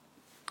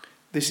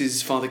This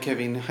is Father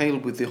Kevin Hale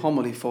with the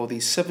homily for the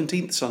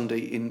 17th Sunday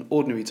in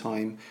Ordinary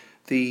Time,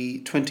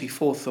 the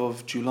 24th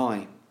of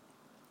July.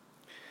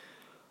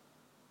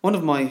 One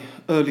of my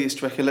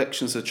earliest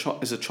recollections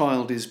as a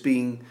child is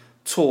being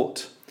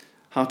taught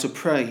how to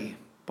pray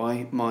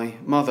by my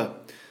mother,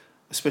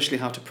 especially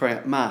how to pray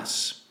at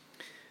Mass.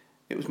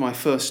 It was my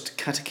first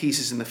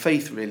catechesis in the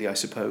faith, really, I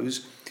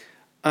suppose,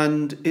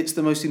 and it's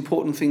the most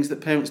important things that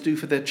parents do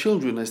for their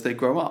children as they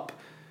grow up,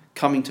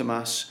 coming to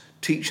Mass,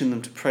 teaching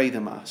them to pray the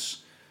Mass.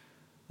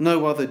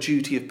 No other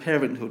duty of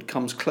parenthood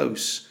comes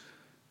close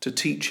to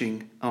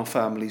teaching our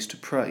families to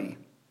pray.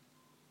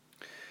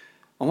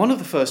 And one of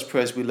the first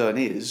prayers we learn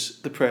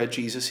is the prayer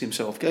Jesus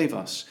himself gave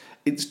us.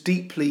 It's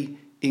deeply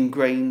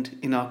ingrained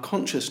in our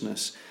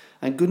consciousness,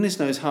 and goodness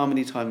knows how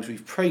many times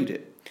we've prayed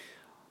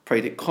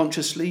it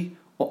consciously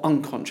or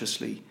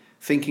unconsciously,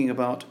 thinking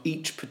about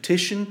each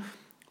petition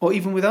or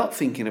even without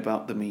thinking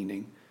about the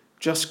meaning,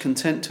 just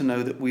content to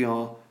know that we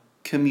are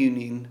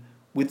communing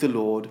with the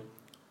Lord,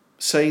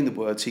 saying the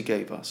words he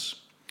gave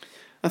us.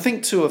 I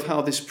think too of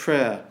how this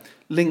prayer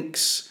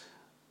links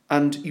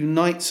and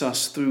unites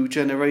us through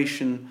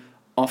generation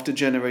after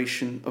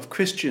generation of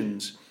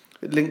Christians.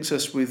 It links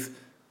us with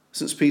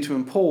St. Peter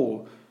and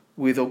Paul,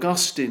 with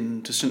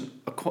Augustine, to St.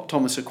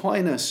 Thomas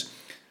Aquinas,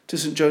 to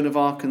St. Joan of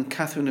Arc and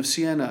Catherine of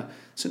Siena,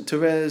 St.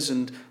 Therese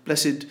and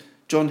Blessed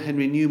John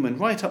Henry Newman,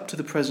 right up to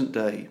the present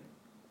day.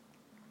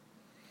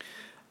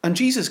 And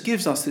Jesus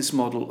gives us this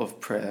model of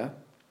prayer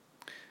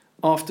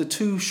after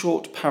two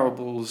short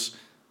parables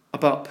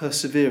about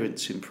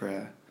perseverance in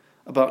prayer,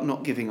 about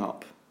not giving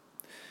up.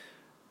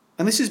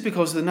 And this is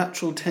because the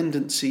natural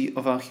tendency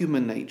of our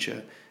human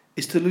nature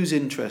is to lose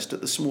interest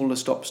at the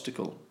smallest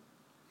obstacle.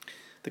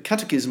 The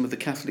Catechism of the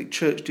Catholic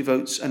Church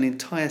devotes an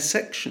entire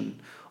section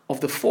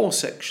of the 4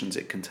 sections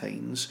it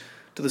contains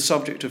to the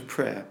subject of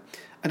prayer,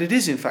 and it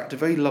is in fact a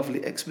very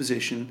lovely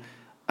exposition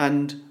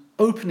and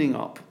opening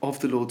up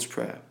of the Lord's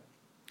Prayer.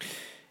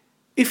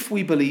 If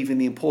we believe in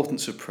the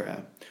importance of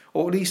prayer,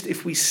 or at least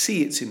if we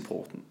see its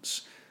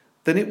importance,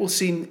 then it will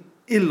seem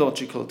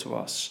illogical to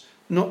us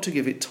not to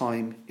give it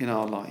time in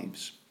our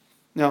lives.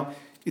 Now,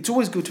 it's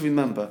always good to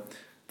remember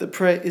that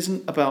prayer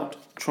isn't about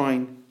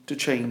trying to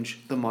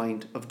change the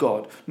mind of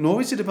God, nor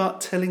is it about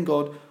telling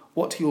God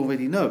what he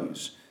already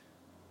knows,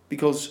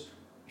 because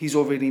he's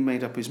already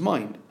made up his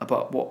mind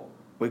about what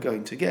we're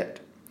going to get.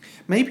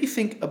 Maybe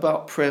think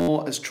about prayer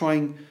more as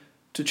trying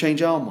to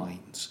change our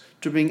minds,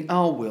 to bring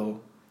our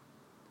will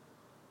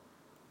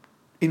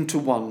into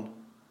one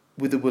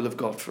with the will of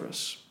God for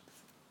us.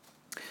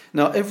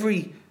 Now,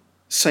 every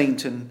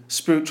saint and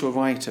spiritual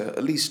writer,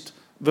 at least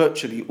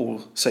virtually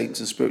all saints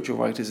and spiritual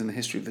writers in the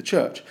history of the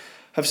Church,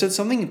 have said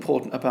something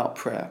important about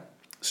prayer.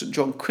 St.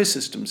 John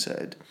Chrysostom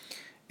said,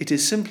 "It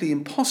is simply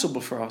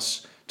impossible for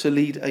us to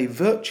lead a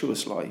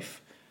virtuous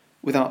life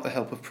without the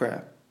help of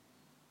prayer."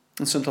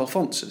 And St.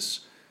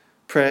 Alphonsus,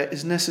 "Prayer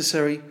is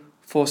necessary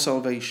for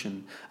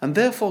salvation, and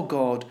therefore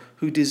God,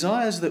 who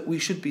desires that we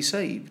should be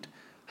saved,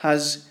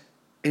 has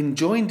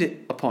enjoined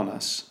it upon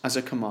us as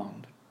a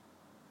command."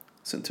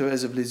 St.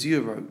 Therese of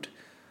Lisieux wrote,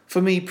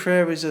 "For me,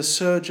 prayer is a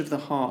surge of the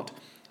heart.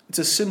 It's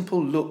a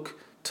simple look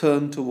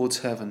turned towards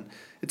heaven.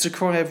 It's a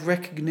cry of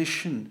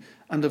recognition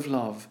and of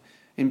love,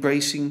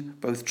 embracing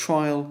both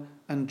trial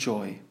and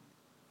joy."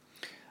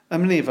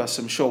 And many of us,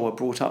 I'm sure, were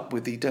brought up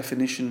with the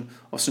definition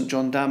of St.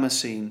 John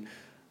Damascene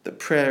that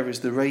prayer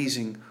is the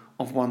raising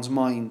of one's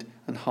mind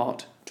and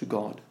heart to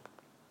God.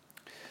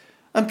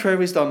 And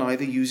prayer is done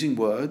either using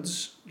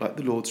words, like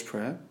the Lord's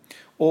Prayer,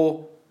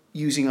 or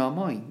using our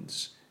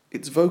minds.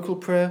 It's vocal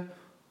prayer,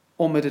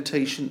 or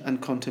meditation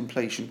and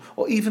contemplation,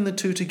 or even the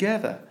two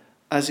together,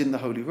 as in the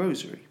Holy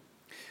Rosary.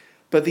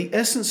 But the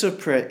essence of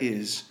prayer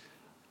is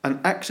an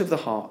act of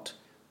the heart,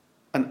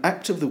 an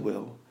act of the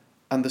will,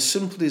 and the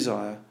simple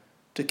desire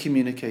to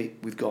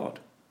communicate with God.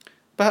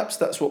 Perhaps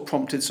that's what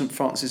prompted St.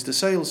 Francis de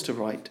Sales to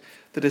write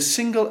that a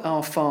single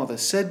Our Father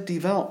said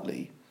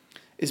devoutly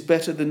is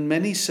better than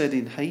many said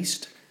in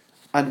haste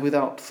and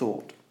without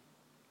thought.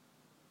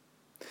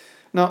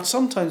 Now,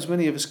 sometimes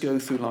many of us go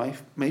through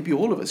life, maybe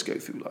all of us go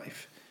through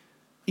life,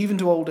 even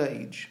to old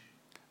age,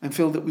 and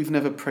feel that we've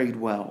never prayed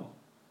well.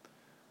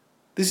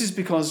 This is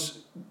because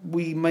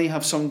we may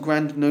have some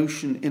grand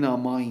notion in our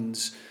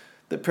minds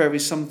that prayer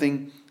is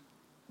something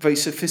very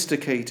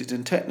sophisticated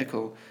and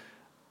technical,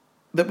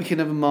 that we can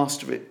never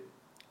master it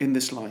in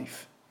this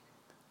life.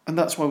 And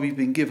that's why we've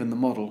been given the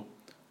model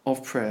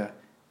of prayer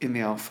in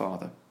the Our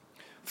Father.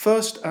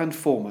 First and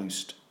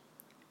foremost,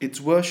 it's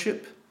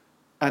worship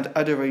and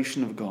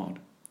adoration of God.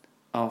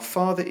 Our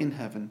Father in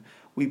heaven,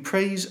 we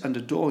praise and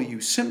adore you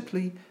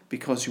simply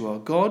because you are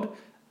God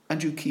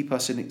and you keep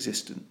us in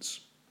existence.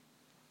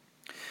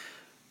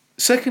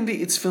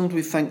 Secondly, it's filled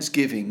with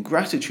thanksgiving,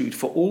 gratitude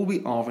for all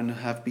we are and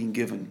have been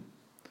given.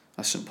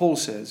 As St. Paul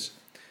says,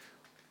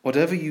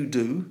 "Whatever you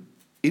do,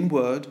 in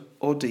word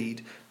or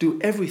deed, do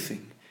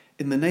everything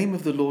in the name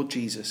of the Lord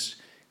Jesus,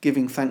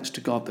 giving thanks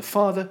to God the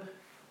Father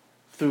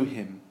through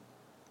him."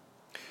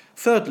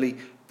 Thirdly,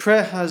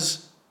 prayer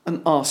has an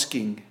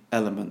asking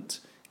element.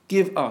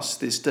 Give us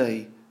this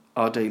day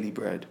our daily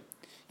bread.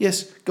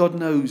 Yes, God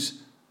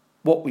knows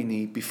what we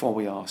need before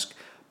we ask,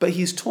 but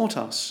He's taught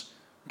us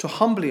to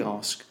humbly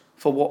ask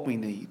for what we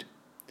need.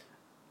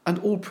 And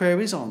all prayer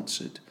is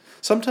answered.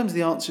 Sometimes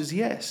the answer is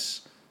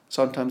yes,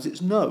 sometimes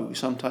it's no,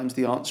 sometimes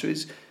the answer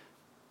is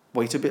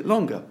wait a bit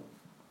longer.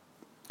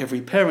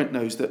 Every parent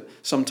knows that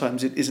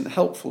sometimes it isn't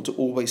helpful to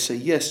always say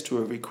yes to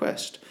a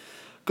request.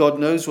 God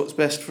knows what's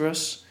best for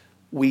us,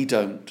 we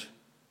don't.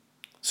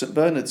 St.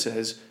 Bernard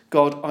says,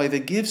 God either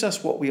gives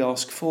us what we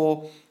ask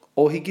for,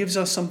 or He gives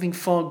us something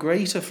far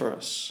greater for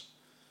us.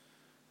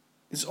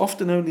 It's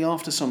often only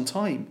after some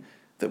time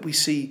that we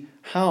see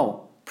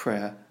how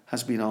prayer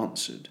has been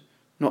answered,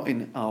 not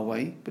in our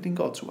way, but in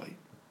God's way.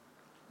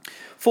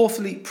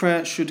 Fourthly,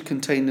 prayer should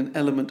contain an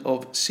element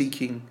of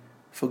seeking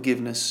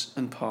forgiveness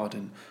and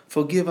pardon.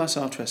 Forgive us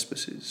our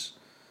trespasses.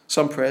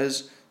 Some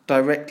prayers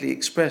directly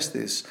express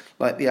this,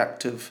 like the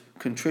act of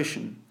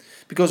contrition,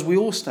 because we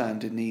all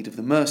stand in need of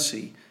the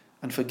mercy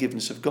and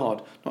forgiveness of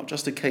God, not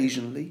just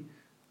occasionally,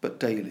 but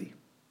daily.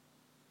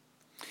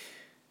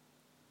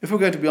 If we're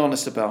going to be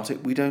honest about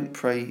it, we don't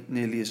pray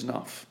nearly as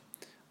enough,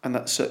 and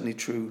that's certainly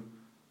true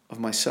of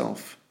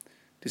myself,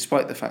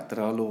 despite the fact that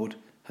our Lord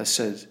has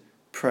said,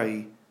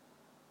 pray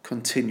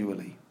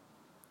continually.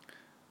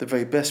 The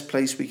very best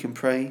place we can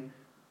pray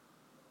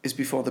is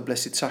before the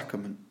Blessed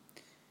Sacrament.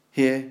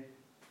 Here,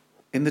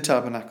 in the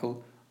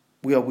tabernacle,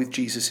 we are with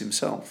Jesus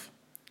Himself.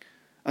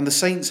 And the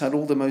saints had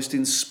all the most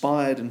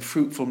inspired and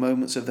fruitful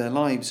moments of their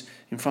lives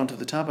in front of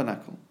the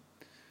tabernacle.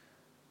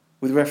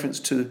 With reference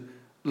to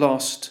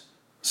last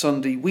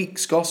Sunday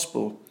week's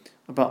Gospel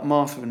about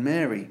Martha and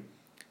Mary,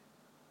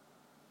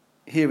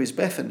 here is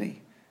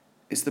Bethany.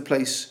 It's the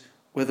place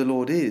where the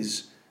Lord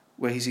is,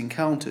 where He's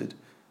encountered,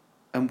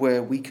 and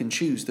where we can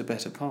choose the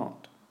better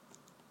part.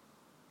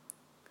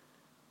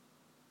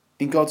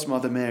 In God's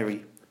Mother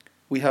Mary,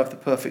 we have the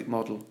perfect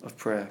model of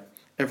prayer.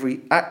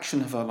 Every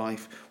action of her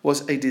life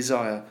was a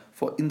desire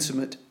for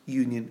intimate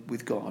union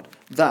with God.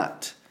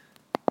 That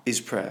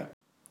is prayer.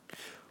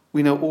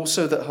 We know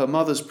also that her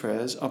mother's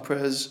prayers are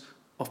prayers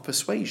of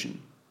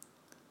persuasion,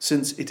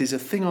 since it is a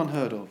thing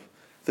unheard of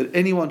that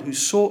anyone who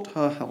sought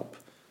her help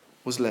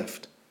was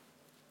left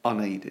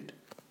unaided.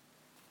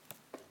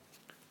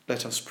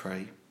 Let us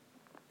pray.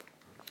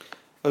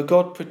 O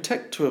God,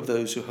 protector of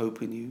those who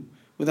hope in you,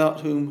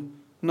 without whom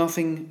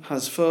nothing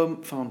has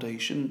firm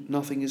foundation,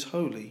 nothing is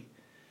holy,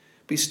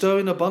 bestow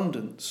in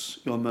abundance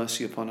your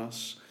mercy upon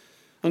us,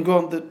 and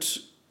grant that,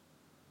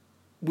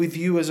 with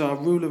you as our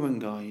ruler and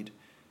guide,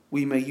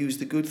 we may use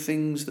the good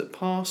things that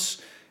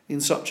pass in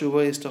such a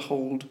way as to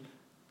hold,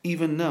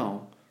 even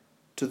now,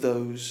 to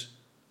those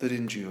that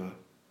endure.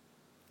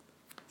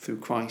 Through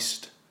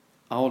Christ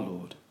our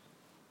Lord.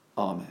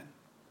 Amen.